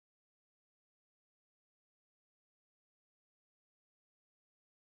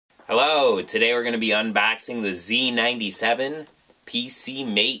Hello, today we're going to be unboxing the Z97 PC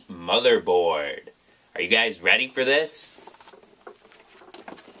Mate Motherboard. Are you guys ready for this?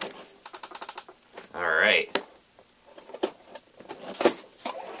 Alright.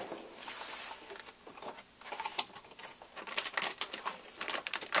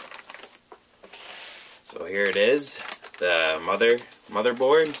 So here it is, the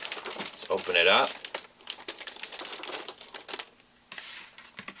motherboard. Let's open it up.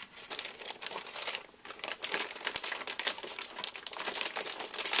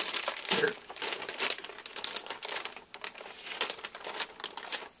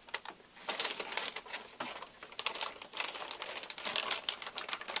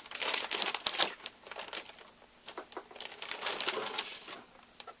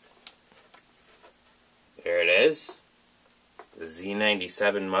 There it is, the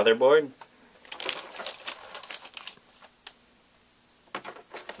Z97 motherboard.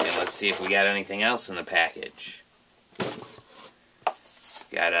 And let's see if we got anything else in the package.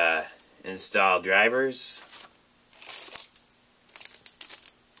 Got install drivers,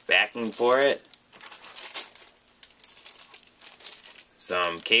 backing for it,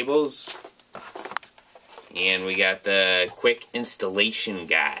 some cables, and we got the quick installation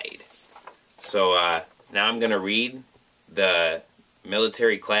guide. So now I'm going to read the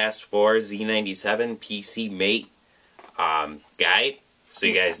Military Class 4 Z97 PC Mate guide, so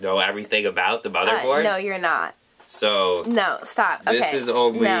you guys know everything about the motherboard. No, you're not. So no, stop. This okay. is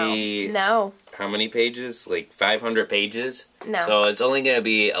only no. How many pages? Like 500 pages. No. So it's only going to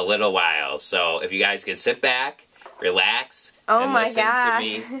be a little while. So if you guys can sit back, relax, and listen to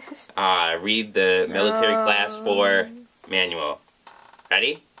me read the Military Class 4 manual.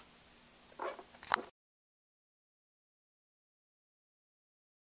 Ready?